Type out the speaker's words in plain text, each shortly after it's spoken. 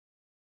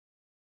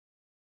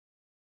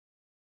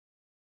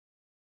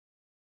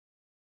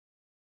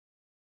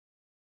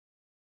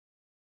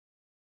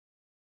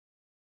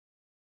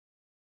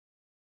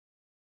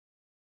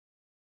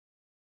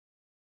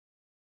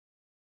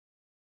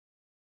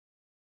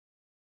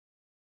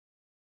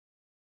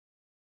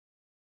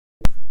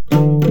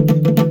Welcome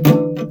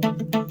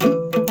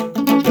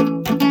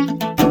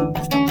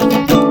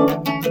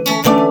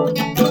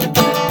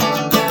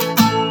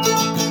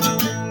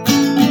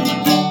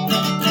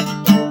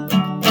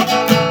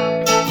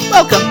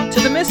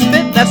to the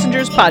Misfit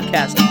Messengers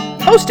podcast,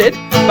 hosted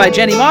by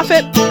Jenny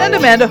Moffat and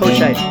Amanda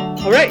Hoshite.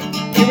 All right,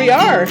 here we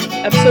are,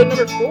 episode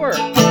number 4.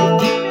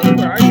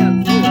 Where are you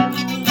on 4?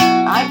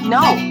 No.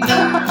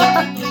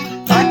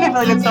 I can't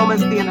believe it's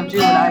almost the end of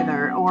June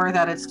either, or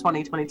that it's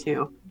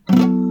 2022.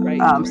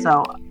 Right.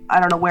 So I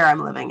don't know where I'm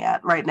living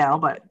at right now,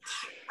 but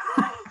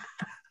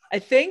I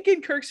think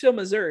in Kirksville,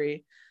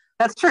 Missouri.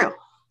 That's true.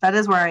 That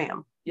is where I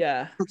am.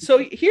 Yeah. So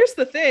here's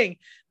the thing.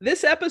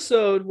 This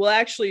episode will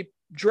actually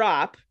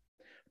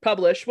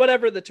publish,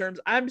 whatever the terms.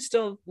 I'm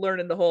still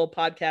learning the whole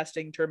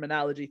podcasting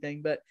terminology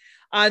thing, but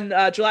on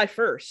July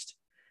 1st.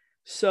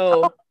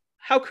 So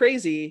how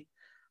crazy.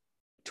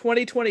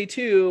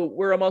 2022,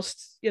 we're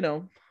almost,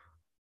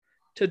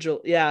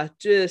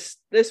 just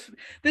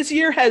this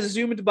year has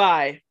zoomed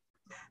by.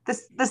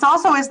 This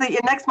also is the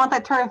next month I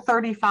turn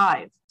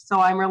 35. So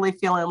I'm really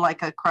feeling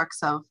like a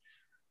crux of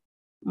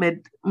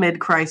mid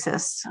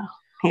crisis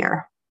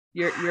here.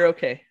 You're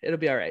okay. It'll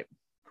be all right.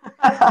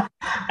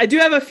 I do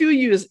have a few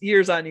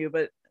years on you,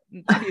 but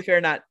to be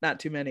fair, not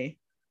too many,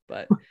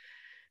 but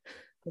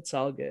it's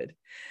all good.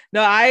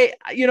 No,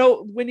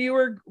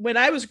 when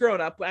I was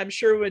growing up, I'm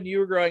sure when you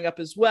were growing up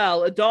as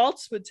well,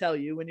 adults would tell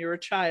you when you were a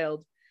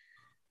child,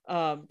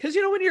 because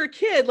when you're a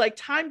kid, like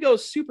time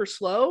goes super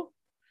slow,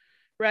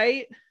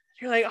 right?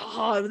 You're like,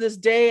 oh, this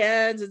day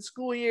ends and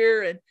school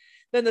year, and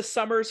then the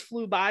summers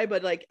flew by,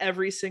 but like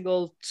every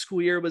single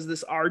school year was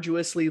this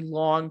arduously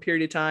long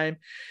period of time.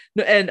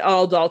 And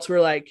all adults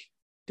were like,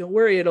 don't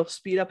worry, it'll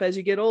speed up as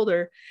you get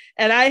older.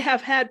 And I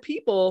have had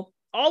people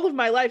all of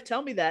my life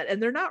tell me that,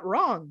 and they're not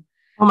wrong.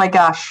 Oh my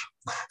gosh.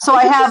 So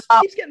I have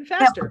keeps getting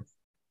faster.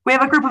 We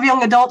have a group of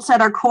young adults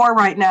at our core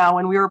right now,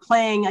 and we were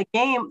playing a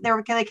game.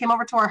 They came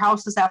over to our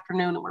house this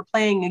afternoon, and we're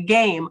playing a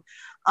game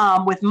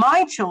with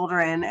my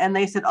children. And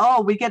they said,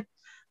 "Oh, we get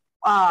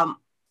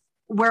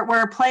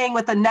we're playing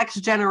with the next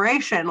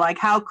generation. Like,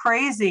 how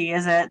crazy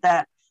is it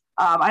that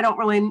I don't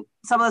really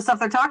some of the stuff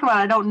they're talking about?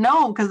 I don't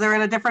know because they're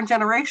in a different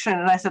generation."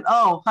 And I said,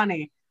 "Oh,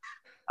 honey,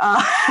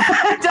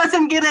 it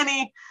doesn't get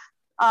any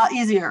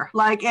easier.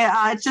 Like,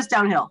 it's just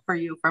downhill for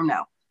you from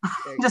now.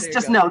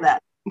 just know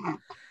that."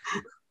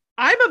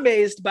 I'm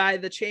amazed by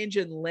the change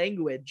in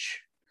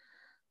language,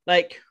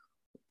 like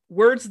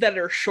words that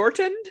are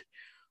shortened,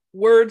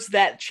 words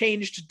that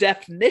changed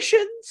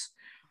definitions,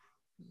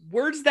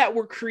 words that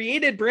were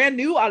created brand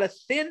new out of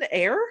thin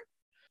air.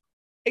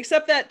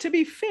 Except that, to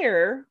be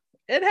fair,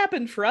 it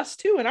happened for us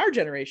too in our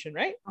generation,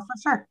 right? Oh,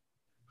 for sure.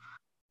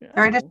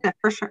 Very distant,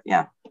 for sure.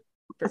 Yeah.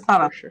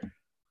 For sure.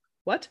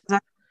 What?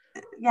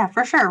 Yeah,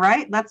 for sure,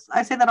 right?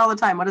 I say that all the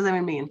time. What does that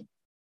even mean?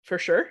 For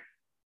sure.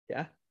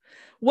 Yeah.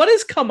 What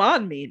does come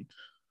on mean?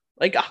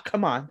 Like, oh,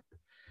 come on.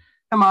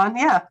 Come on,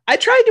 yeah. I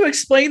tried to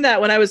explain that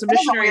when I was a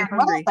missionary in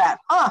Hungary. What is that?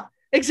 Huh?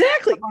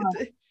 Exactly.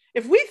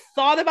 If we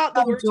thought about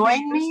the words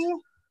join me,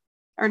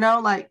 or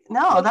no, like,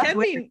 no, well, that's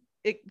weird.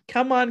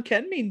 Come on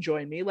can mean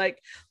join me.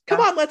 Like, come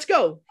on, let's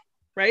go.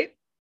 Right?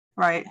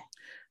 Right.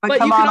 But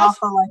come on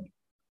also like,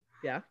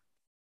 yeah.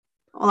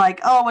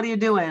 Like, oh, what are you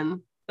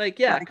doing? Like,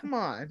 yeah, like, come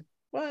on.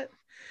 What?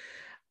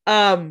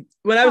 When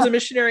I was a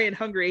missionary in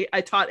Hungary,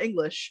 I taught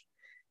English,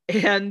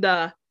 and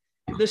the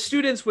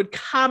students would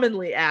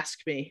commonly ask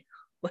me,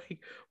 like,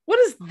 what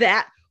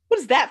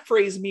does that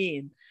phrase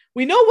mean?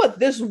 We know what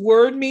this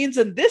word means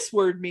and this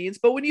word means,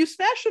 but when you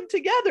smash them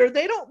together,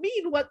 they don't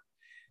mean what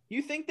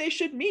you think they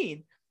should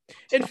mean.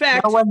 In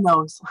fact, no one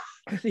knows.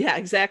 Yeah,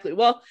 exactly.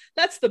 Well,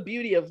 that's the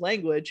beauty of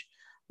language.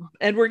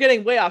 And we're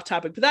getting way off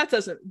topic, but that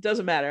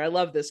doesn't matter. I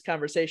love this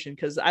conversation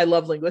because I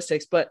love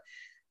linguistics. But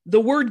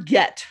the word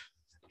get,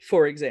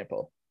 for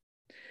example,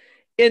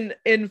 in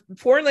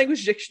foreign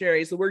language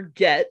dictionaries, the word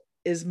get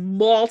is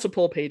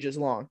multiple pages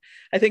long.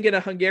 I think in a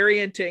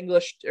Hungarian to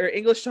English or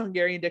English to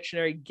Hungarian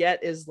dictionary,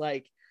 get is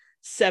like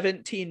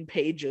 17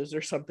 pages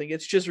or something.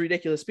 It's just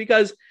ridiculous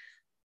because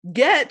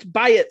get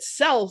by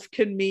itself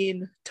can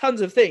mean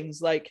tons of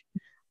things. Like,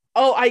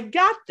 oh, I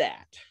got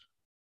that.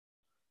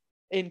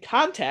 In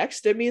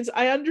context, it means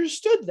I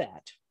understood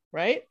that,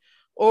 right?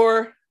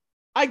 Or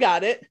I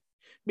got it,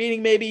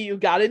 meaning maybe you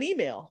got an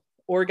email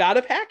or got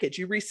a package,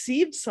 you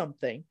received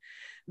something.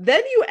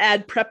 Then you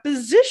add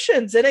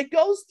prepositions and it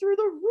goes through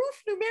the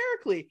roof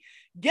numerically.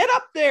 Get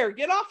up there,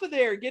 get off of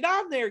there, get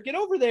on there, get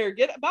over there,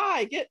 get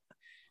by,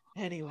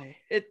 anyway.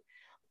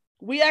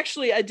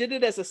 I did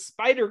it as a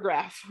spider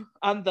graph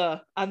on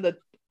the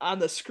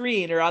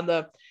screen, or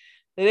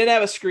they didn't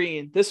have a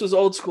screen. This was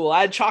old school.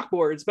 I had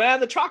chalkboards, but on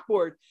the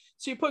chalkboard,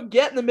 so you put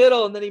get in the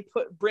middle and then you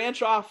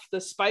branch off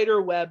the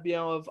spider web,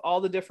 of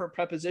all the different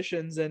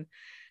prepositions. And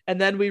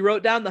then we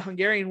wrote down the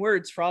Hungarian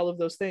words for all of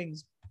those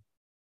things.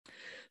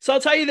 So I'll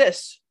tell you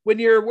this, when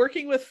you're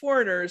working with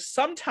foreigners,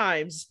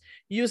 sometimes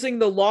using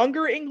the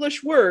longer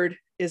English word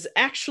is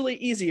actually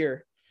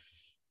easier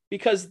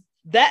because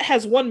that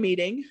has one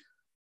meaning,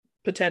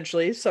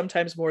 potentially,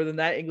 sometimes more than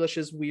that. English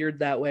is weird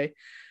that way.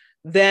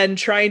 than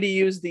trying to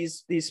use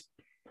these,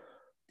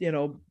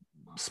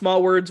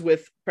 small words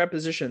with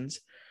prepositions.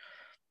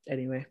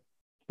 Anyway,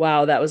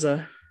 wow, that was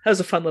a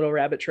fun little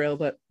rabbit trail,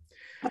 but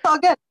it's all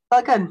good.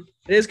 All good.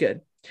 It is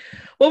good.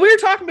 Well, we were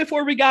talking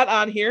before we got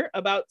on here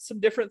about some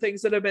different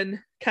things that have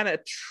been kind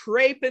of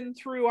traipsing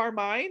through our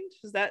mind.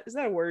 Is that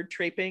a word?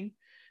 Traipsing?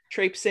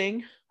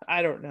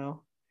 I don't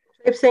know.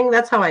 Traipsing,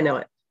 that's how I know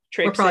it.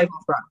 Traipsing.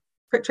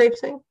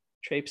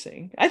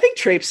 Traipsing. I think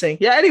traipsing.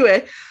 Yeah,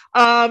 anyway.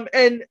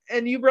 And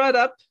you brought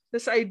up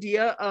this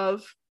idea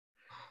of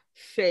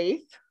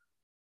faith.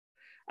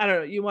 I don't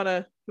know. You want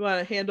to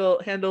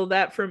handle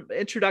that from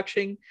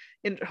introduction?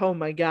 Oh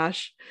my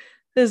gosh.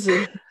 This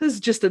is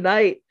just a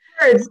night.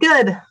 It's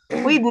good.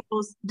 We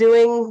knows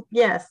doing,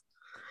 yes.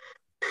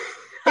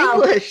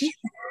 English.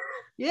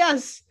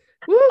 Yes.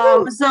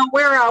 So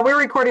we're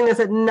recording this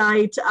at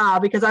night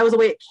because I was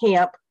away at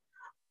camp.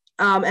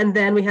 And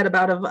then we had a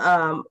bout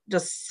of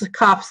just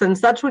coughs and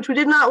such, which we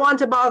did not want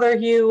to bother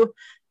you,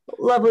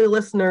 lovely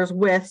listeners,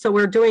 with. So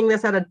we're doing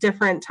this at a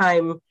different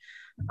time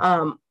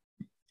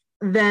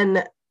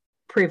than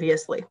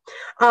previously.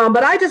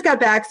 But I just got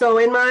back. So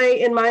in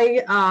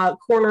my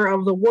corner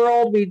of the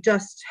world, we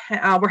just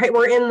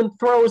we're in the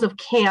throes of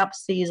camp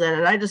season,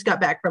 and I just got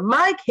back from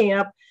my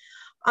camp.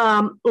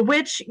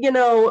 Which,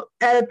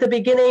 at the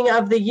beginning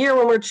of the year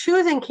when we're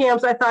choosing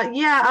camps, I thought,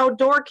 yeah,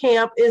 outdoor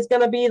camp is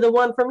going to be the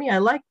one for me. I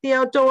like the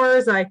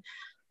outdoors. I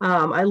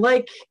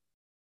like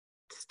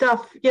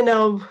stuff,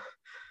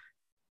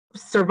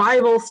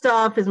 survival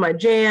stuff is my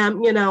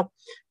jam,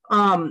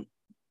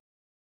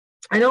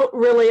 I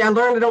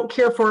learned I don't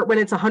care for it when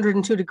it's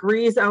 102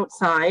 degrees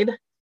outside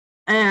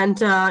and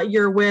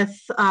you're with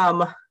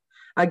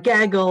a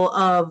gaggle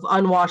of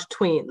unwashed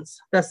tweens.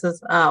 This is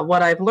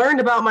what I've learned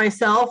about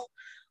myself.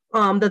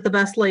 That the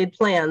best laid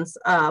plans.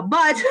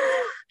 But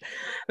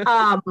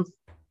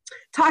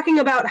talking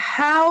about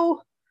how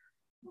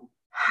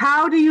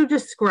do you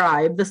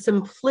describe the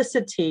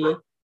simplicity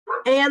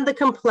and the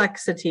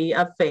complexity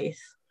of faith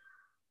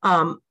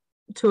to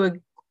a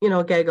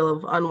gaggle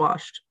of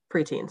unwashed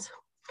preteens?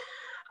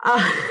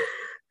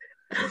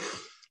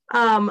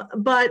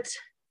 But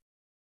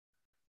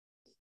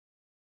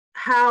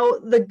how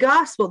the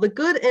gospel, the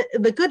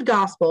good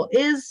gospel,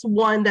 is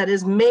one that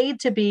is made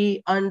to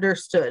be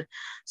understood.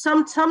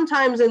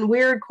 Sometimes in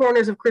weird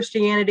corners of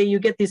Christianity, you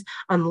get these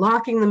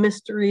unlocking the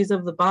mysteries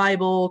of the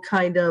Bible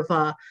kind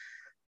of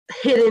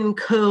hidden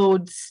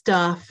code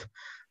stuff.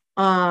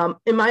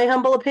 In my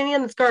humble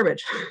opinion, it's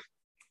garbage.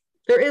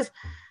 The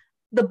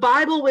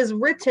Bible was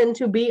written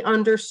to be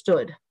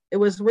understood. It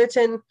was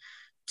written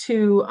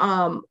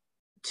to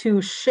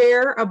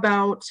share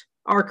about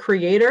our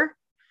Creator.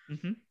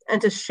 Mm-hmm. And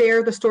to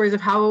share the stories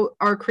of how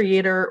our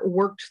Creator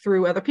worked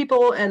through other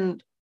people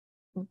and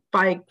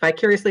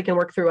vicariously can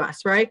work through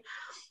us, right?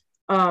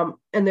 And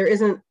there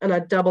isn't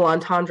a double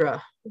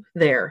entendre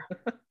there,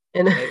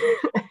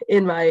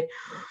 in my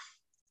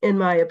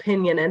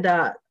opinion. And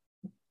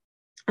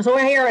so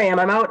here I am.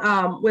 I'm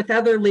out with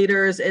other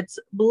leaders. It's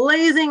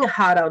blazing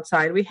hot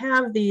outside. We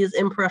have these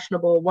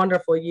impressionable,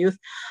 wonderful youth.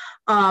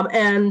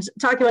 And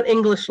talking about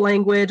English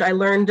language, I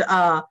learned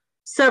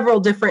several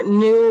different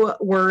new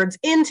words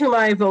into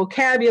my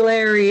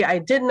vocabulary I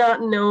did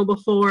not know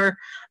before.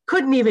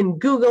 Couldn't even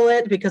Google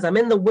it because I'm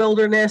in the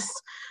wilderness.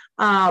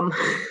 But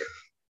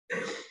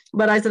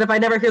I said, if I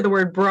never hear the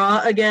word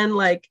bra again,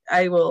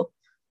 I will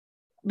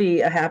be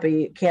a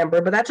happy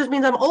camper. But that just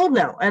means I'm old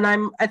now. And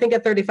I think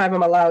at 35,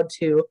 I'm allowed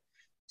to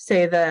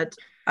say that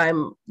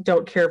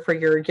don't care for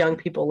your young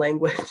people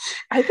language.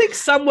 I think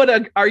some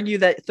would argue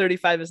that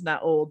 35 is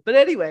not old. But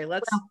anyway,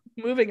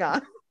 moving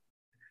on.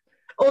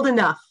 Old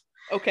enough.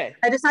 Okay.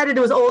 I decided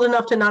it was old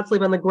enough to not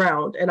sleep on the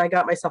ground, and I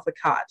got myself a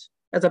cot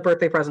as a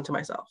birthday present to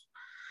myself.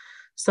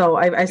 So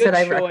I said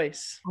I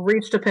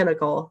reached a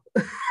pinnacle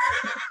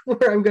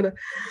where I'm gonna.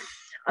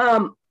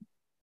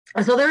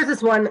 So there's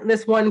this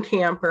one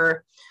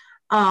camper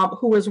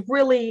who was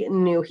really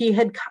new. He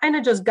had kind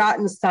of just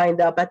gotten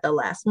signed up at the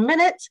last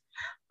minute.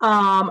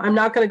 I'm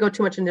not going to go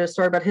too much into his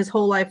story, but his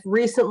whole life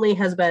recently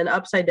has been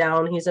upside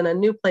down. He's in a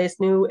new place,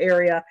 new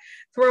area,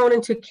 thrown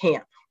into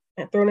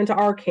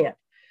our camp.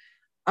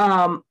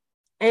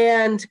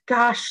 And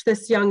gosh,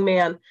 this young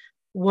man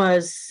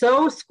was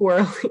so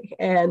squirrely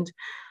and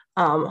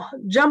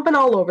jumping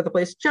all over the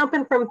place,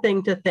 jumping from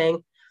thing to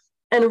thing,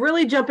 and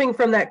really jumping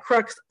from that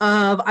crux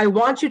of, I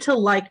want you to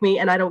like me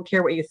and I don't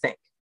care what you think.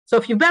 So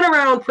if you've been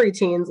around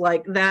preteens,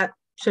 that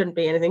shouldn't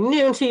be anything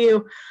new to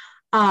you.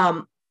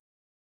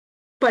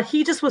 But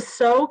he just was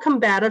so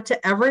combative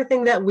to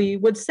everything that we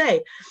would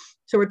say.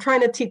 So we're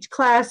trying to teach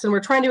class and we're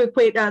trying to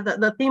equate,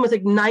 the theme was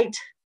ignite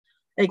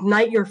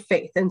your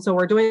faith. And so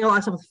we're doing a lot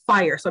of stuff with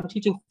fire. So I'm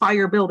teaching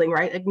fire building,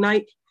 right?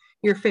 Ignite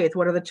your faith.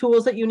 What are the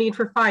tools that you need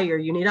for fire?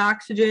 You need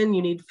oxygen,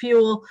 you need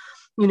fuel,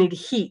 you need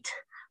heat.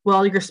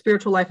 Well, your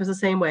spiritual life is the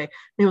same way. And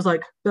he was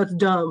like, that's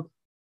dumb.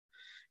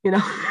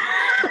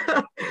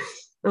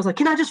 I was like,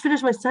 can I just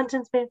finish my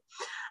sentence, man?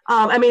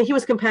 He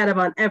was combative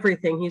on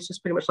everything. He's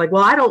just pretty much like,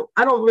 well, I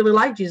don't really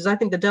like Jesus. I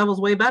think the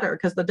devil's way better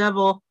because the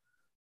devil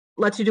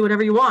lets you do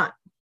whatever you want.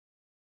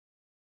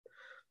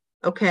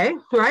 Okay,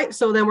 right.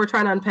 So then we're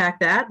trying to unpack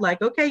that.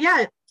 Like, okay,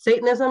 yeah,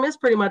 Satanism is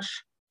pretty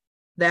much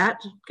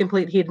that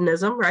complete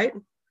hedonism, right?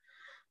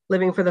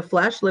 Living for the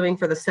flesh, living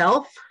for the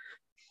self.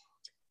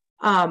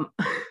 Um,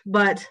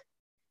 but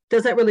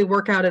does that really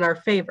work out in our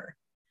favor?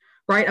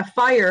 Right? A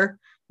fire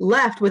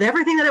left with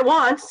everything that it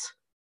wants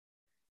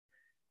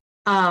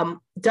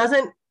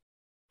doesn't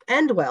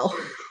end well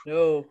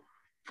No.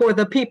 for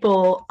the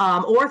people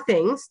or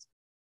things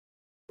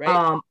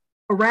Right.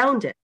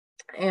 Around it,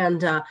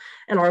 and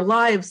our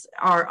lives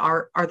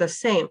are the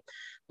same.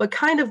 But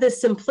kind of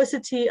this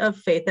simplicity of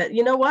faith that,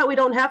 you know what, we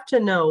don't have to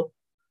know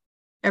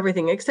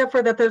everything, except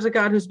for that there's a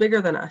God who's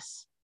bigger than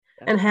us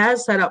and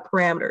has set up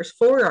parameters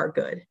for our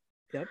good.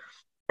 Yep.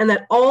 And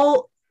that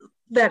all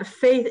that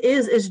faith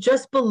is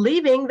just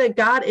believing that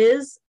God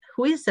is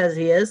who he says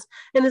he is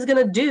and is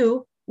going to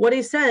do what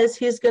he says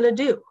he's going to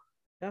do.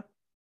 Yeah.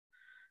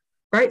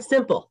 Right?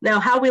 Simple. Now,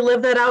 how we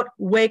live that out,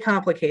 way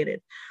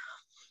complicated.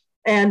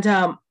 And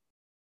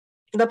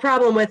the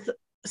problem with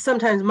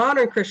sometimes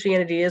modern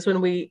Christianity is when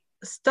we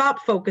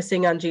stop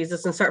focusing on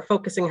Jesus and start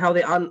focusing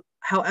on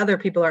how other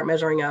people aren't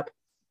measuring up.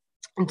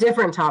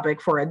 Different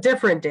topic for a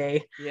different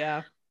day.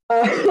 Yeah.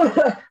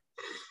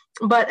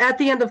 But at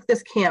the end of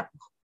this camp,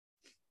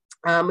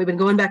 we've been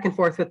going back and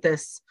forth with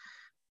this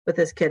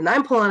kid, and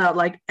I'm pulling out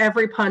like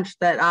every punch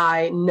that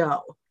I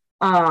know,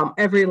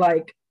 every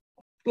like,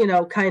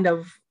 kind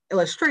of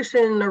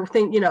illustration or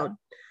thing,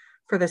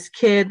 for this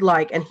kid,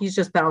 like, and he's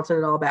just bouncing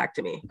it all back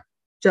to me,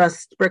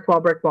 just brick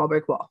wall, brick wall,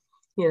 brick wall,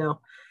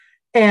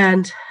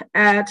 And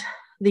at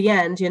the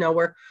end,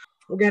 we're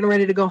getting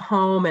ready to go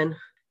home, and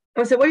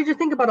I said, "What did you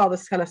think about all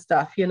this kind of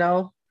stuff?" Even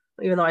though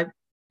I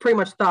pretty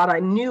much thought I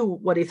knew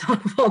what he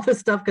thought of all this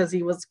stuff because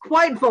he was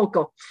quite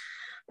vocal.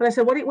 But I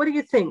said, "What do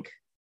you think?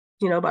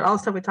 About all the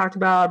stuff we talked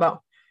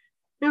about?"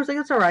 He was like,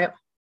 "It's all right."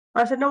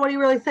 I said, "No, what do you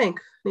really think?"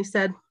 And he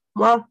said,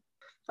 "Well,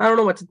 I don't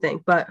know what to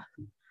think, but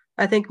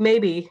I think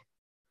maybe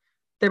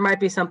there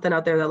might be something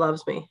out there that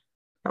loves me."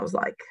 I was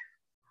like,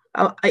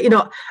 I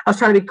was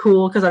trying to be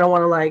cool because I don't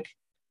want to like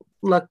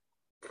look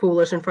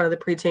foolish in front of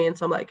the preteen.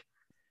 So I'm like,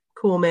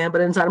 "Cool, man."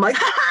 But inside I'm like,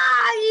 yes!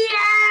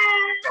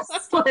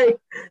 Like,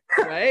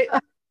 right.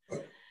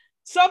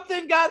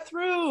 Something got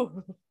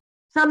through.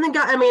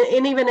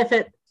 And even if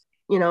it,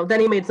 then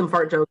he made some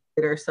fart jokes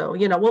later. So,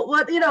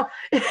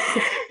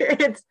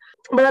 it's,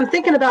 but I'm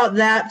thinking about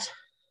that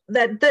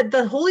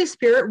the Holy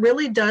Spirit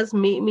really does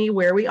meet me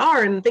where we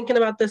are, and thinking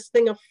about this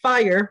thing of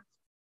fire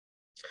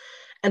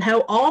and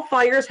how all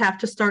fires have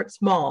to start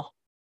small.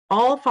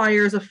 All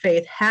fires of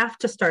faith have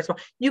to start small.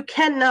 You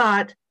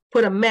cannot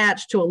put a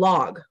match to a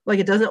log. Like,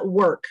 it doesn't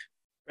work.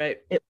 Right.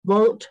 It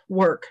won't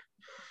work.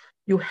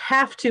 You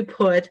have to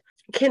put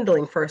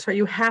kindling first, right?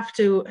 You have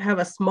to have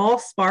a small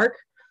spark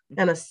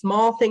and a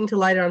small thing to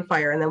light it on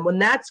fire. And then when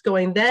that's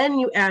going, then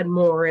you add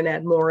more and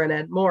add more and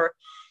add more.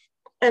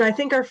 And I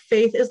think our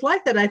faith is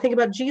like that. And I think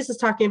about Jesus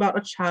talking about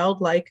a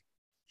childlike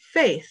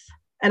faith.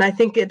 And I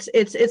think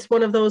it's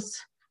one of those,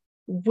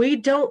 we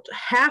don't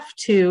have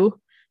to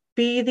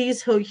be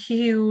these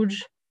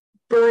huge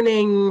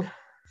burning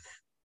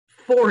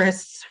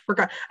forests for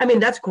God. I mean,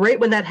 that's great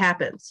when that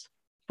happens,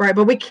 right?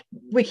 But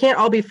we can't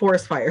all be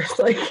forest fires.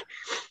 Like,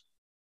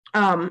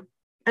 and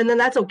then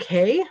that's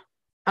okay,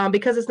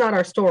 because it's not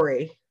our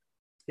story.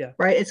 Yeah.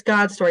 Right. It's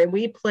God's story.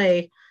 We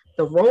play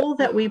the role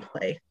that we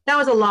play. That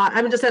was a lot.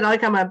 I'm just saying,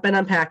 like, I've been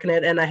unpacking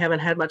it and I haven't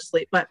had much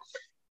sleep, but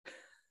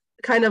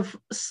kind of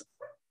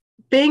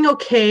being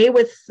okay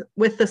with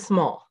the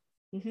small.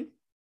 Mm-hmm.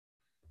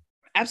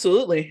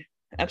 Absolutely.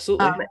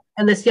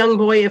 And this young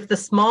boy, if the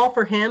small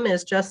for him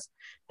is just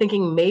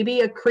thinking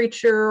maybe a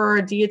creature or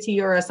a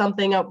deity or a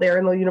something out there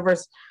in the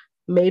universe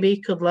maybe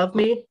could love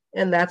me,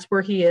 and that's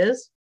where he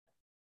is,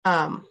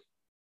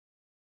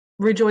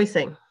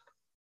 rejoicing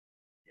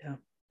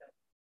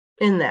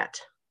in that.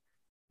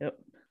 Yep.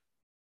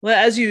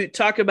 Well, as you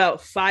talk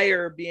about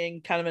fire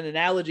being kind of an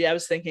analogy, I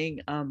was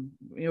thinking,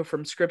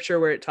 from scripture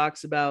where it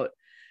talks about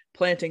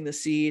planting the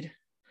seed.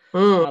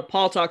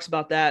 Paul talks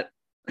about that,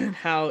 and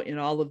how,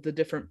 all of the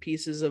different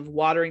pieces of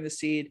watering the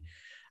seed.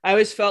 I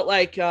always felt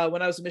like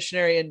when I was a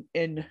missionary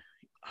in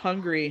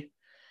Hungary,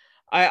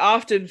 I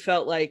often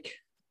felt like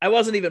I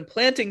wasn't even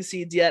planting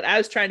seeds yet. I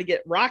was trying to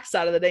get rocks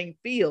out of the dang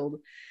field.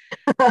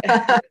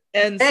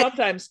 And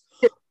sometimes,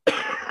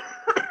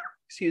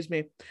 excuse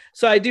me.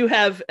 So I do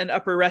have an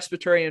upper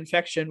respiratory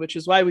infection, which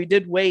is why we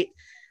did wait.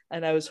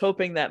 And I was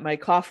hoping that my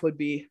cough would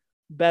be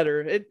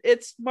better.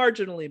 It's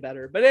marginally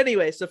better. But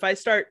anyway, so if I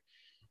start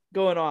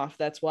going off,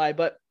 that's why.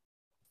 But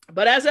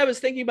as I was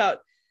thinking about,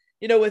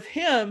 with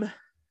him,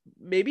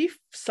 maybe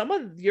some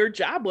of your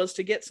job was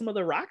to get some of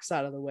the rocks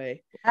out of the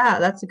way. Yeah,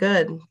 that's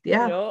good.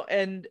 Yeah.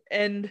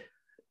 And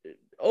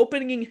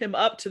opening him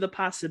up to the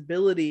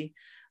possibility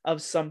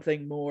of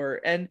something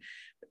more. And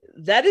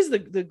that is the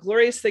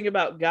glorious thing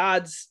about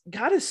God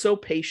is so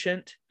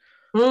patient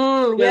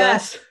with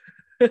us.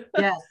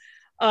 Yes.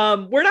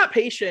 We're not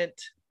patient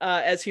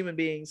as human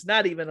beings,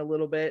 not even a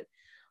little bit.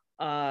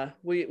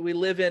 We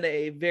live in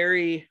a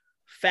very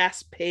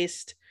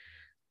fast-paced,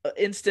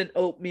 instant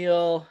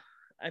oatmeal.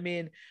 I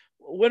mean,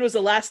 when was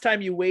the last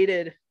time you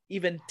waited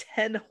even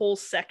 10 whole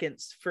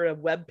seconds for a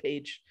web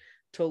page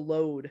to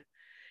load?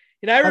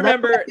 I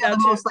remember that's when I feel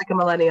the most like a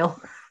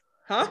millennial.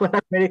 Huh?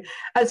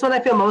 That's when I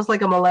feel most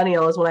like a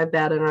millennial, is when I have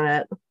bad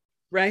internet.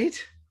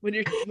 Right? When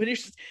you're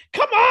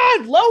come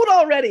on, load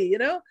already,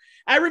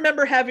 I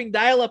remember having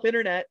dial-up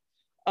internet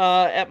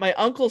at my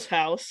uncle's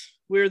house.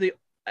 We were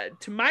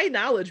to my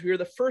knowledge, we were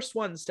the first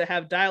ones to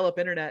have dial-up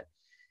internet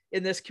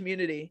in this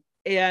community.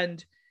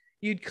 And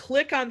you'd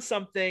click on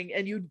something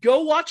and you'd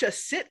go watch a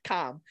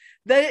sitcom,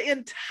 the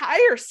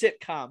entire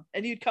sitcom,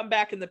 and you'd come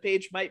back and the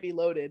page might be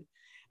loaded.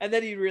 And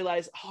then you'd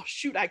realize, oh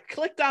shoot, I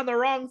clicked on the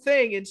wrong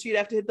thing. And so you'd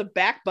have to hit the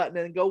back button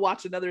and go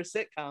watch another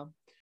sitcom.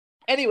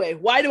 Anyway,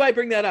 why do I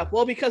bring that up?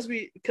 Well, because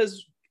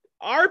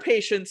our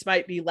patience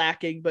might be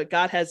lacking, but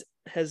God has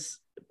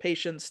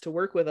patience to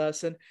work with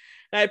us. And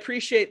I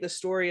appreciate the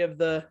story of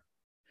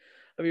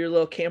your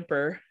little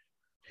camper.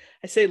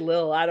 I say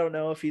Lil, I don't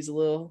know if he's a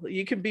little,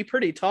 you can be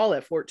pretty tall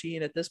at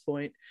 14 at this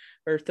point,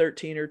 or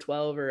 13 or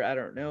 12, or I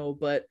don't know,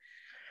 but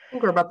I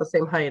think we're about the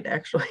same height,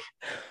 actually,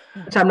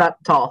 which I'm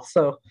not tall.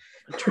 So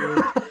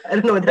true. I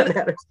don't know what that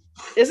matters.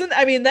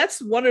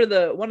 That's one of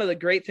the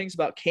great things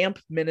about camp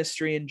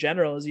ministry in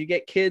general, is you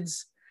get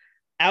kids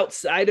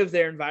outside of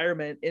their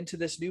environment into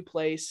this new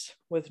place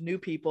with new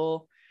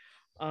people,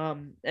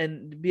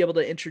 and be able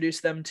to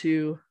introduce them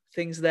to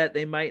things that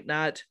they might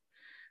not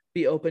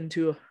be open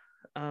to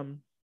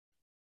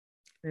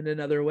in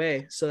another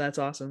way. So that's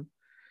awesome.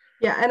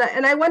 Yeah.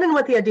 And I went in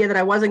with the idea that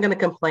I wasn't going to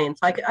complain.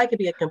 So I could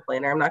be a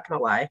complainer. I'm not going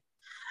to lie.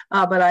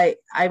 But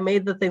I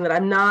made the thing that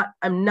I'm not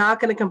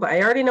going to complain.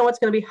 I already know it's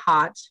going to be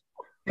hot.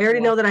 I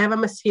already know that I have a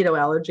mosquito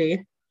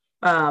allergy.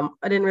 I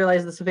didn't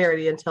realize the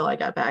severity until I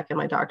got back and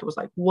my doctor was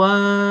like,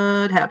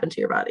 what happened to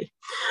your body?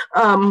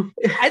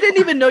 I didn't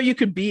even know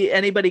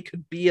anybody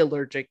could be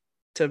allergic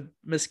to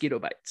mosquito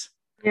bites.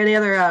 Any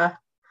other,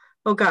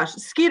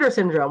 Skeeter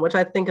syndrome, which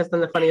I think is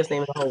the funniest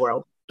name in the whole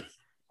world.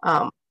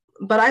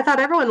 But I thought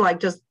everyone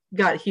just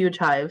got huge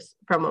hives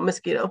from a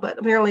mosquito, but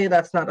apparently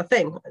that's not a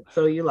thing.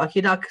 So you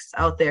lucky ducks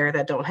out there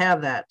that don't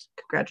have that,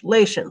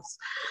 congratulations.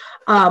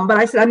 But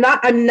I said,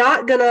 I'm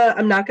not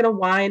gonna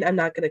whine. I'm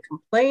not gonna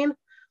complain.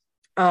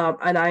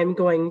 And I'm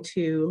going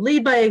to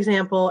lead by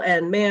example.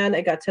 And man,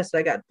 I got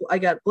tested. I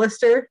got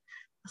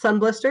sun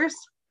blisters,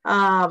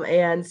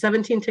 and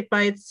 17 tick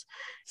bites,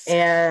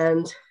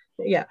 and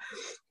yeah.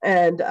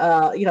 And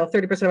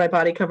 30% of my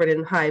body covered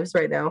in hives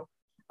right now.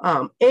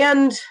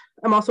 And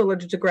I'm also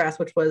allergic to grass,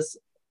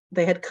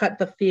 they had cut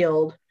the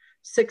field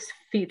 6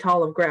 feet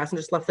tall of grass and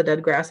just left the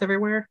dead grass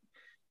everywhere.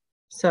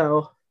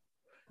 So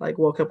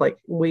woke up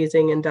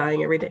wheezing and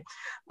dying every day.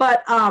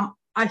 But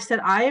I said,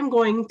 I'm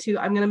going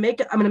to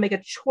make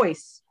a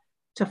choice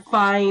to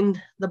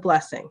find the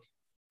blessing.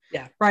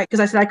 Yeah. Right. Because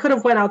I said I could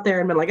have went out there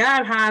and been like,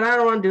 I'm hot, I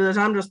don't want to do this.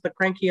 I'm just the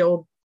cranky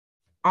old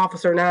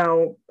officer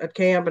now at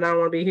camp and I don't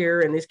want to be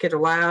here. And these kids are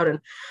loud. And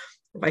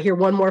if I hear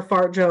one more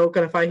fart joke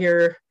and if I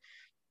hear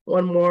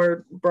one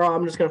more bra,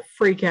 I'm just going to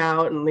freak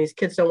out. And these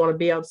kids don't want to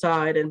be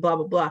outside and blah,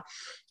 blah, blah.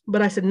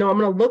 But I said, no, I'm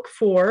going to look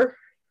for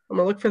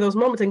those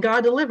moments, and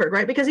God delivered,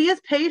 right? Because he is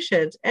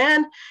patient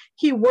and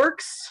he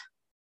works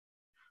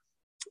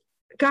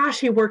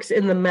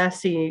in the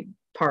messy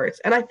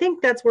parts. And I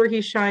think that's where he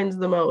shines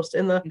the most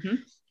in the,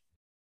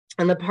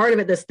 and the part of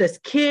it, this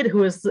kid who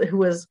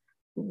was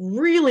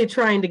really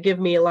trying to give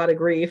me a lot of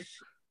grief.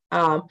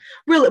 I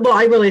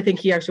really think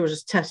he actually was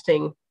just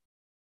testing,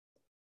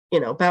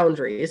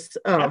 boundaries.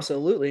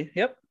 Absolutely.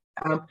 Yep.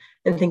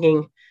 And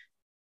thinking,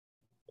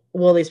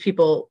 will these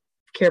people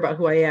care about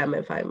who I am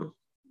if I'm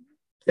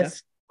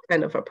this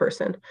kind of a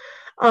person?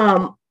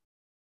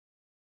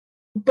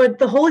 But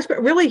the Holy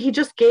Spirit, really, he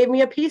just gave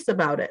me a peace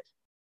about it.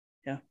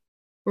 Yeah.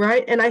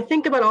 Right. And I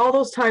think about all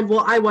those times.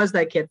 Well, I was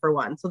that kid for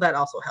one, so that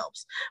also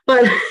helps.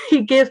 But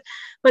he just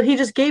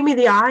gave me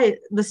these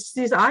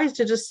eyes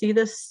to just see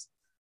this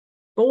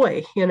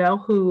boy,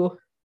 who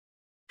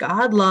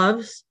God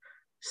loves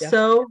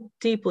so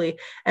deeply.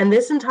 And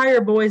this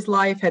entire boy's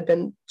life had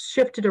been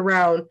shifted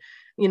around,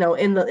 in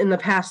the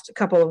past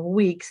couple of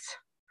weeks,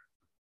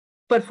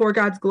 but for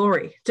God's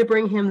glory, to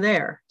bring him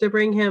there, to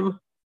bring him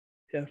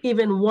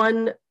even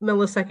 1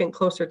 millisecond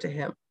closer to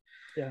him.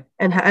 Yeah.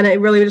 And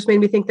it really just made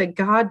me think that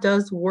God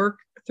does work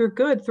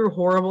through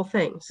horrible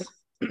things.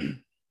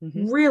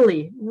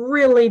 Really,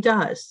 really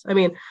does. I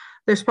mean,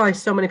 there's probably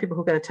so many people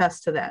who can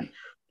attest to that.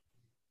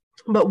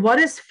 But what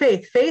is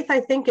faith? Faith,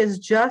 I think, is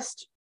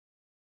just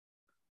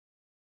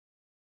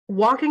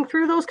walking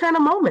through those kind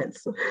of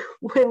moments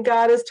when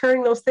God is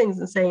turning those things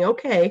and saying,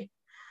 okay,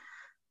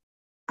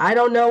 I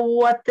don't know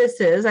what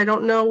this is. I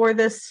don't know where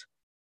this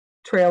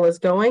trail is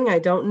going. I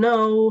don't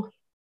know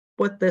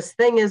what this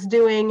thing is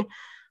doing.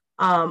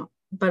 But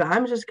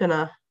I'm just going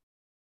to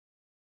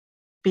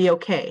be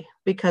okay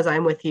because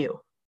I'm with you.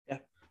 Yeah.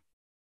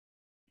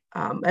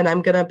 And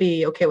I'm going to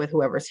be okay with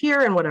whoever's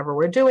here and whatever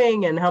we're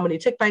doing and how many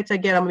tick bites I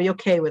get. I'm going to be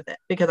okay with it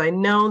because I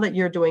know that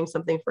you're doing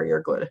something for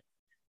your good.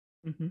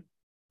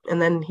 And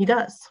then he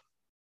does.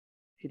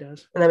 And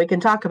then we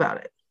can talk about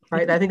it.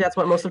 Right. I think that's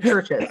what most of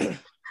church is.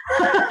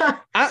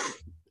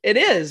 It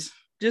is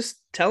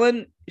just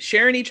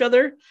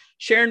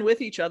sharing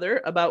with each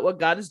other about what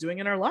God is doing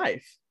in our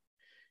life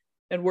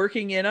and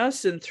working in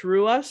us and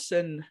through us.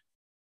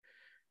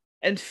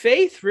 And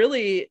faith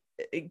really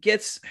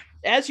gets,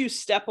 as you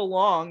step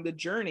along the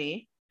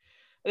journey,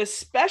 and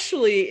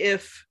especially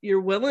if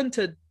you're willing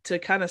to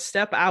kind of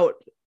step out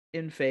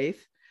in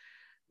faith,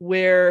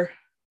 where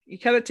you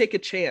kind of take a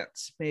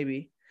chance,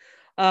 maybe.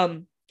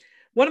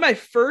 One of my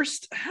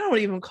first, I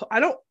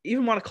don't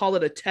even want to call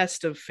it a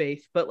test of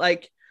faith, but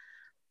like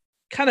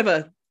kind of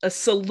a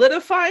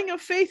solidifying of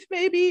faith,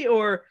 maybe,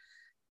 or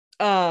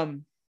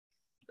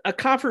a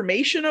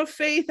confirmation of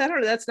faith. I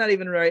don't know. That's not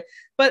even right.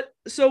 But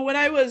so when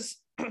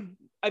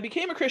I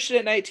became a Christian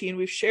at 19,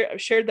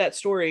 I've shared that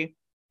story.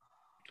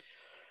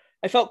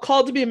 I felt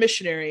called to be a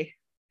missionary.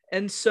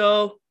 And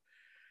so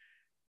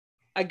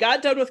I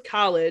got done with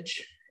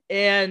college,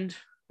 and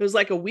it was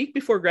like a week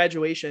before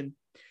graduation,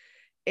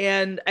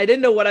 and I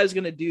didn't know what I was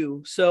going to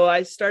do. So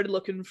I started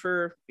looking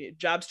for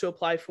jobs to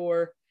apply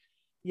for.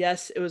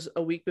 Yes, it was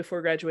a week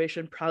before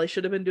graduation. Probably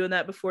should have been doing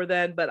that before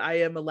then, but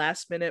I am a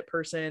last minute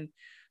person.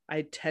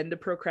 I tend to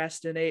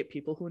procrastinate.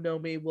 People who know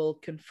me will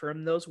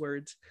confirm those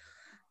words.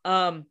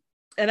 And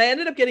I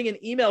ended up getting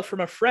an email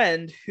from a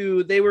friend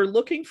who they were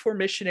looking for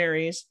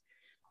missionaries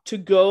to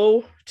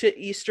go to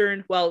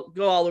Eastern, well,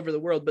 go all over the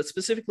world, but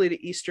specifically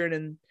to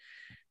Eastern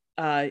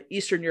and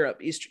Eastern Europe,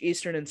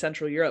 Eastern and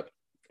Central Europe.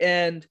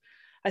 And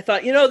I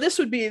thought, this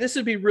would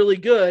be really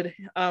good,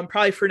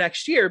 probably for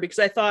next year, because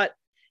I thought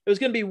it was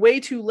going to be way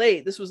too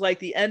late. This was like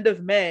the end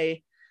of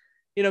May.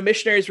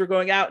 Missionaries were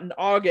going out in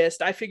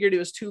August. I figured it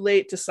was too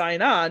late to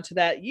sign on to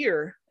that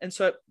year. And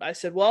so I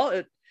said,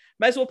 well,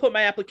 might as well put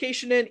my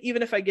application in.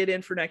 Even if I get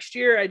in for next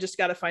year, I just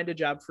got to find a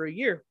job for a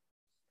year.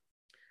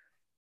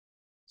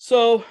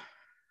 So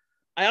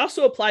I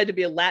also applied to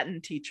be a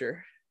Latin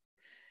teacher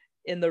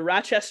in the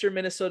Rochester,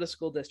 Minnesota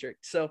school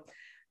district. So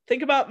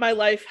think about my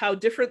life, how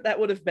different that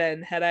would have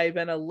been had I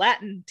been a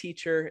Latin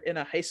teacher in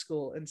a high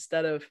school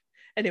instead of,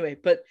 anyway,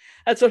 but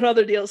that's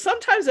another deal.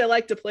 Sometimes I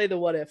like to play the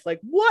what if, like,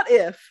 what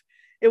if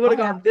it would have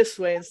gone this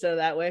way instead of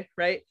that way,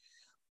 right?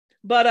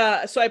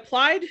 But so I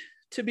applied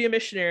to be a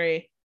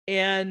missionary,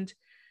 and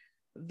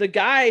the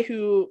guy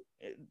who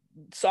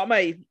saw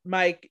my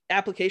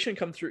application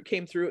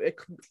came through, it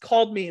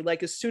called me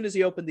like as soon as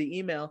he opened the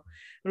email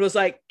and was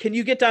like, can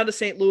you get down to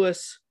St.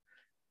 Louis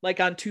like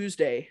on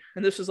Tuesday?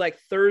 And this was like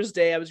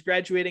Thursday. I was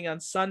graduating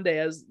on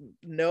Sunday.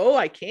 No,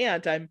 I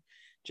can't. I'm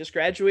just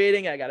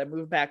graduating. I got to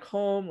move back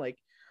home, like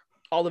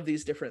all of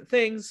these different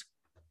things.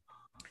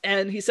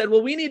 And he said,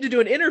 well, we need to do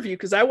an interview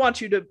because I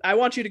want you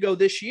to go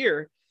this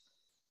year.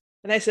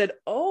 And I said,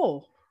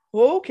 oh,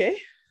 okay.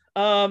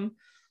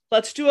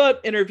 Let's do an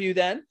interview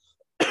then.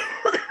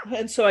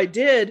 And so I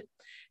did.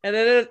 And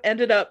then it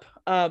ended up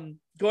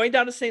going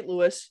down to St.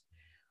 Louis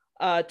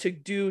to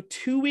do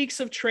 2 weeks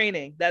of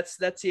training. That's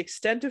the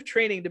extent of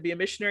training to be a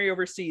missionary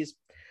overseas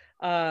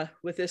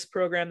with this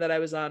program that I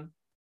was on.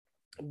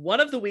 One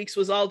of the weeks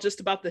was all just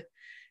about the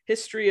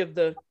history of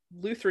the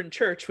Lutheran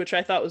church, which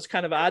I thought was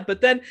kind of odd.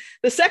 But then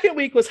the second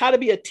week was how to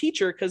be a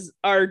teacher, because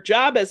our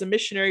job as a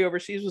missionary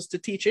overseas was to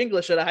teach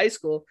English at a high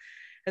school.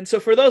 And so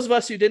for those of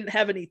us who didn't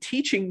have any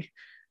teaching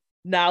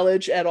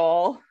knowledge at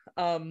all,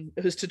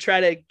 it was to try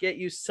to get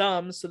you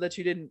some so that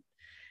you didn't.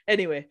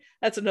 Anyway,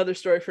 that's another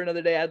story for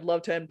another day. I'd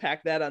love to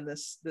unpack that on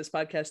this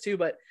podcast too.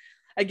 But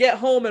I get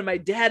home and my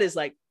dad is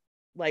like,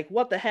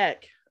 what the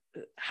heck?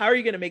 How are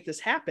you going to make this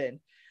happen?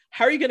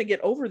 How are you going to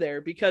get over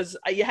there? Because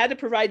you had to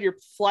provide your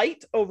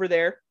flight over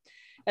there,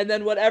 and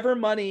then whatever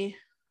money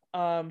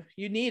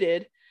you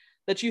needed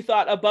that you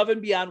thought above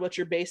and beyond what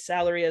your base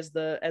salary as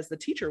the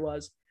teacher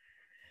was.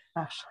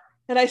 Gosh.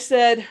 And I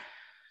said,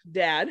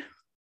 Dad,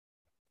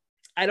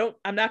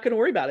 I'm not going to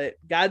worry about it.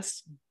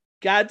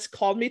 God's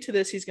called me to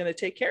this. He's going to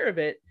take care of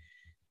it.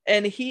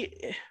 And we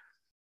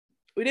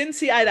didn't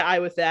see eye to eye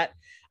with that.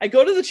 I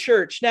go to the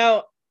church.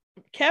 Now,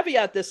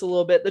 caveat this a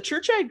little bit. The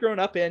church I had grown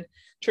up in,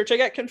 church I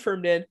got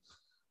confirmed in,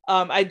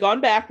 I'd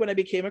gone back when I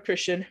became a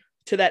Christian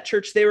to that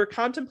church. They were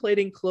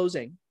contemplating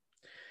closing.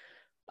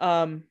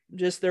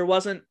 There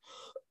wasn't,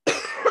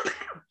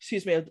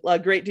 excuse me, a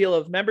great deal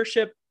of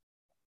membership.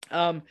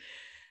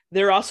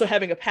 They're also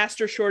having a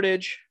pastor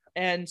shortage.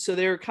 And so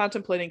they were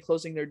contemplating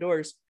closing their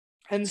doors.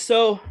 And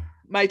so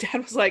my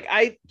dad was like,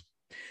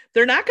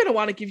 they're not going to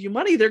want to give you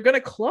money. They're going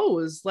to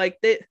close.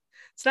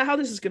 It's not how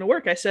this is going to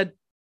work. I said,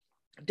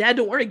 Dad,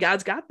 don't worry.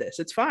 God's got this.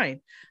 It's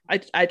fine.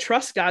 I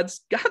trust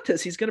God's got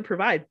this. He's going to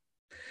provide.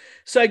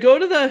 So I go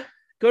to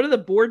the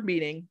board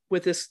meeting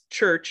with this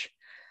church,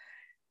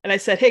 and I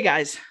said, hey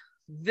guys,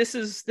 this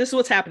is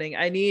what's happening.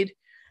 I need,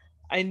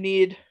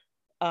 it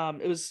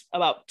was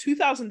about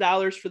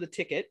 $2,000 for the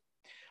ticket,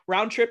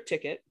 round trip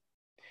ticket.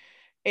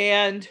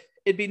 And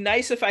it'd be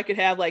nice if I could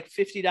have like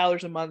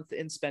 $50 a month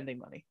in spending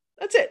money.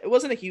 That's it. It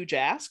wasn't a huge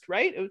ask,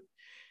 right?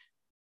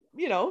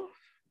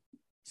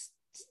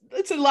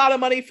 It's a lot of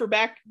money for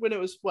back when it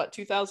was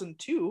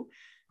 2002,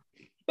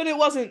 but it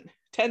wasn't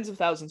tens of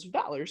thousands of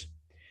dollars.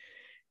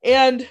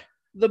 And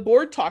the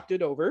board talked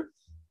it over,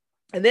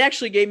 And they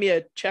actually gave me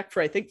a check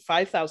for, I think,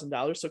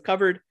 $5,000. So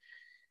covered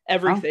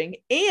everything.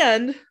 Oh.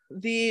 And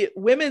the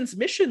Women's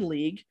Mission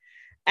League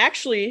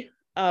actually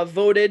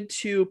voted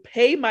to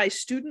pay my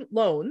student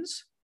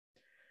loans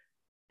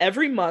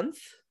every month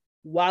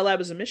while I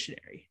was a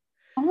missionary.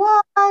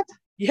 What?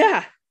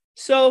 Yeah.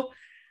 So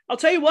I'll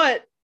tell you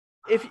what,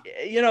 if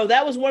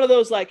that was one of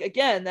those, like,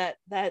 again,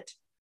 that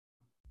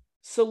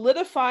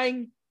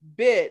solidifying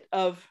bit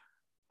of,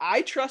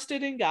 I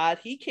trusted in God.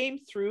 He came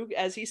through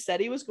as he said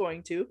he was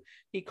going to.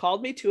 He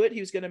called me to it.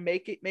 He was going to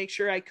make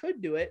sure I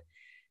could do it.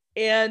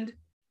 And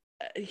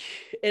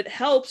it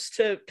helps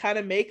to kind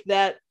of make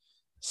that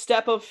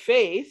step of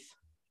faith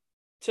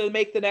to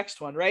make the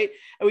next one, right?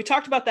 And we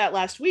talked about that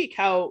last week,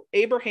 how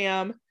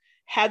Abraham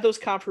had those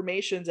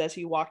confirmations as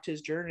he walked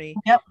his journey.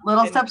 Yep,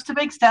 little steps to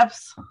big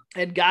steps.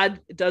 And God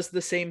does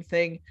the same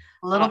thing.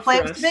 Little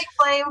flames to big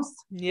flames.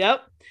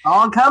 Yep.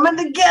 All coming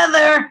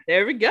together.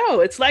 There we go.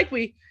 It's like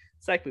we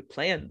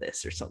planned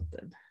this or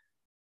something.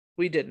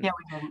 We didn't. Yeah,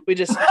 we didn't. We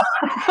just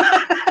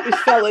we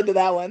fell into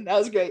that one. That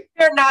was great.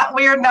 We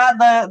are not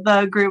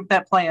the group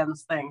that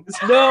plans things.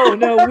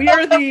 No, we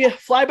are the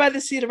fly by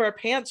the seat of our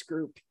pants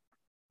group.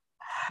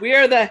 We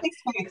are the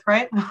faith,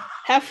 right?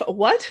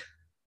 What?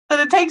 But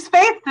it takes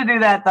faith to do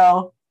that,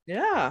 though.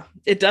 Yeah,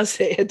 it does.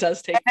 It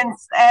does take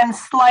and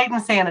slight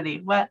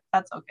insanity. What?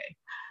 That's okay.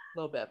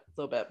 A little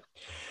bit.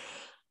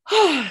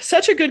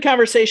 Such a good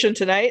conversation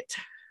tonight.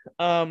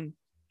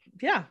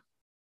 Yeah.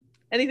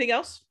 Anything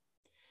else?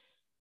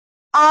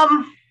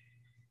 Oh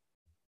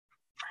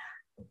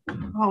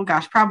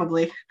gosh,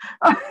 probably.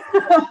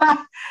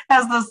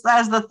 as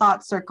the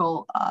thoughts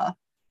circle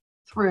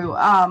through.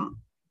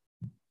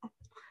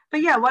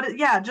 But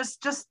yeah,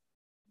 just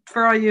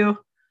for all you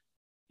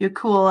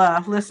cool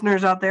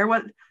listeners out there,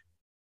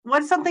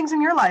 what's some things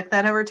in your life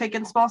that ever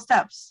taken small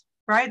steps,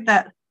 right?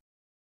 That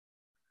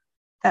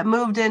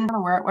moved in.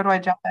 Where do I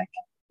jump back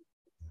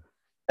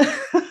in?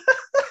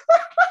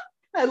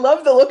 I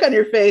love the look on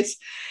your face.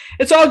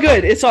 It's all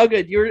good. It's all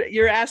good.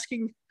 You're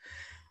asking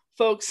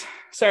folks.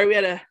 Sorry, we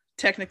had a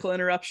technical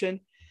interruption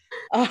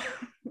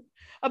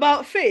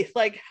about faith.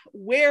 Like,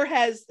 where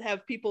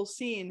have people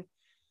seen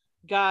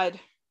God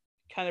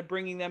kind of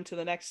bringing them to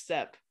the next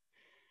step?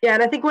 Yeah,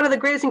 and I think one of the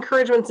greatest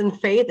encouragements in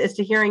faith is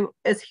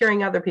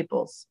hearing other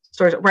people's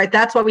stories. Right,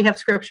 that's why we have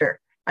Scripture,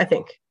 I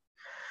think,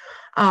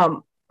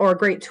 or a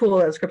great tool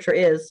that Scripture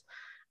is.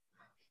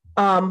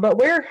 But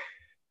where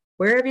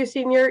have you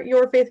seen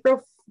your faith grow?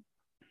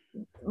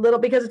 Little,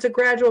 because it's a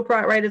gradual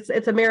process, right?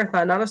 It's a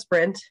marathon, not a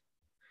sprint,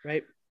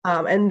 right?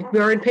 And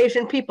we're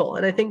impatient people,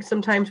 and I think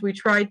sometimes we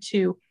try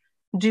to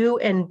do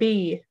and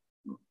be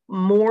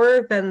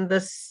more than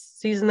the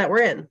season that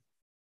we're in.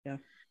 Yeah,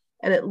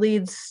 and it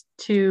leads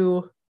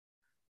to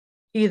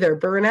either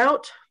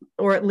burnout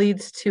or it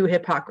leads to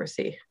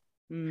hypocrisy.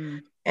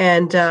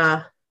 And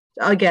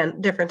again,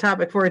 different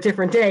topic for a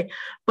different day,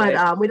 but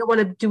right. We don't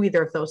want to do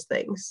either of those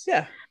things.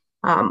 Yeah.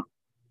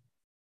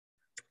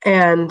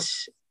 And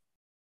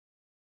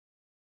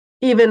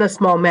even a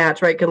small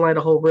match, right, can light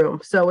a whole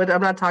room. So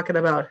I'm not talking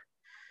about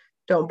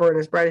don't burn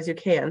as bright as you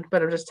can,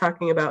 but I'm just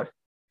talking about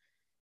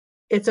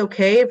it's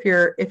okay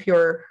if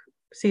your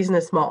season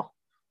is small.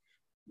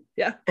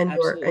 Yeah, and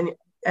absolutely.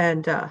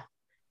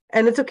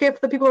 And it's okay if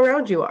the people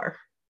around you are.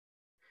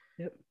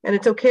 Yep. And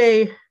it's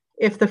okay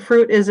if the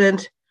fruit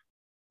isn't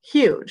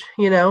huge.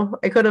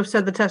 I could have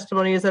said the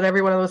testimony is that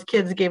every one of those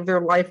kids gave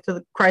their life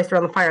to Christ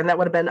around the fire, and that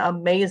would have been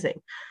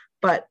amazing.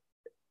 But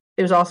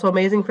it was also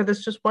amazing for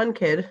this just one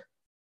kid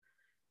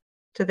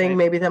to think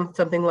maybe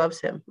something loves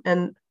him,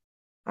 and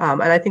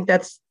I think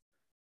that's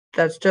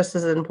just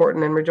as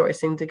important and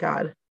rejoicing to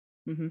God.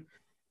 Mm-hmm.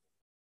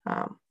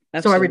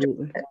 So I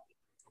rejoice.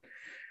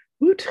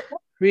 Woot.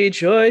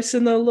 Rejoice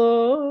in the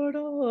Lord.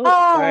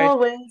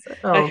 Always.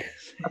 I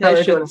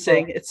shouldn't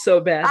sing. It's so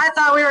bad. I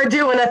thought we were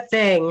doing a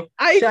thing.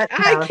 I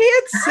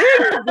can't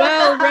sing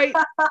well, right?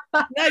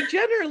 Like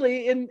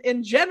generally,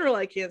 in general,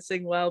 I can't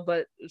sing well,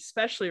 but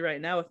especially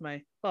right now with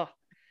my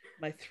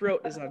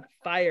throat is on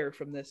fire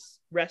from this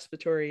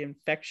respiratory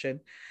infection.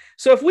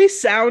 So if we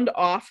sound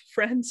off,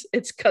 friends,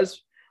 it's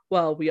because,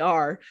 well, we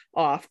are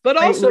off, but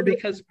also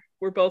because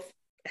we're both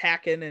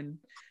hacking and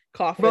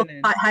coughing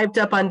and hyped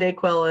up on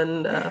Dayquil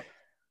and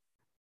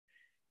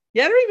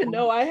yeah, I don't even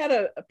know. I had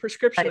a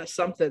prescription of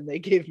something they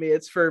gave me.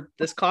 It's for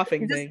this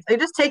coughing thing. Are you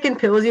just taking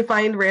pills you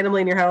find randomly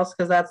in your house?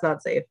 Because that's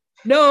not safe.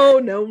 No.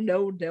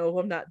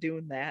 I'm not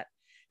doing that.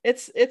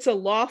 It's a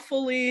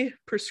lawfully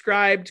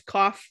prescribed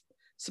cough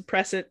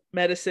suppressant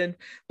medicine,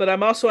 but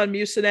I'm also on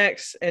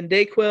Mucinex and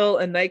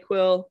Dayquil and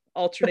NyQuil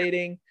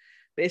alternating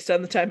based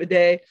on the time of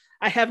day.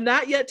 I have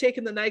not yet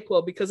taken the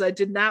NyQuil because I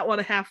did not want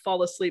to half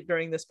fall asleep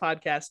during this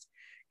podcast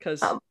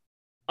because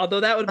although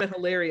that would have been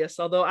hilarious,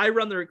 although I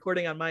run the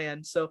recording on my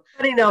end. So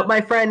funny note,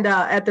 my friend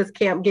at this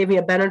camp gave me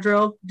a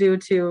Benadryl due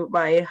to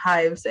my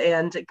hives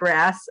and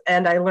grass,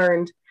 and I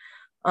learned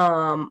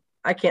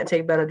I can't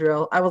take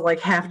Benadryl. I was like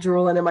half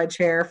drooling in my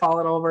chair,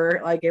 falling over.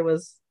 Like it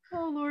was,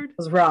 oh Lord, it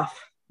was rough.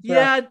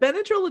 Yeah,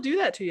 Benadryl will do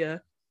that to you.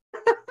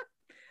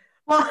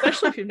 Well,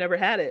 especially if you've never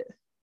had it.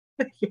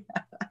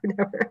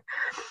 Never.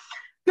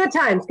 Good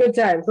times.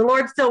 The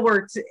Lord still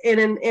works in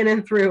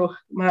and through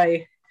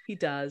my He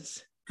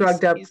does.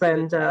 drugged up He's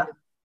and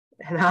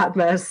hot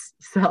mess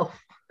self.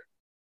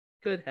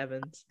 Good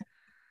heavens.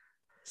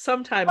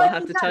 Sometime I'll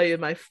have to tell you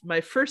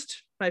my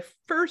first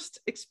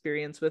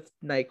experience with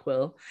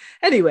NyQuil.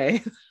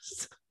 Anyway.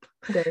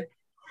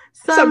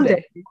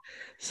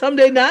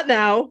 Someday, not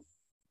now.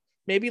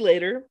 Maybe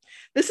later.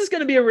 This is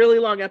going to be a really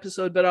long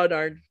episode, but oh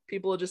darn,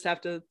 people will just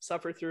have to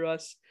suffer through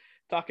us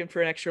talking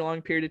for an extra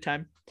long period of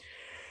time.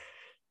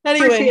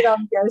 Anyway, appreciate all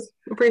you guys.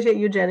 Appreciate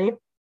you, Jenny.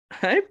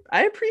 I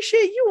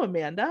appreciate you,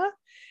 Amanda.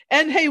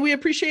 And hey, we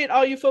appreciate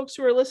all you folks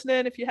who are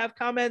listening. If you have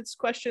comments,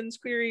 questions,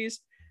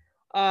 queries,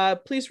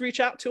 please reach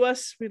out to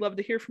us. We'd love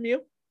to hear from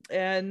you.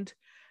 And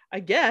I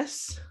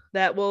guess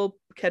that we'll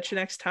catch you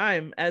next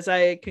time. As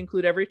I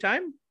conclude every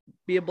time,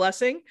 be a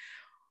blessing,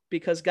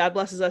 because God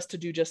blesses us to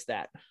do just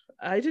that.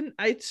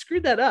 I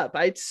screwed that up.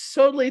 I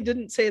totally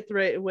didn't say it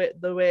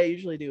the way I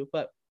usually do,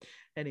 but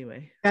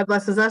anyway. God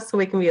blesses us so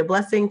we can be a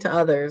blessing to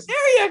others.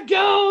 There you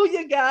go.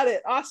 You got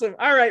it. Awesome.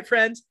 All right,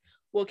 friends.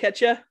 We'll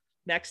catch you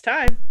next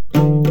time.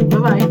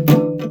 Bye-bye.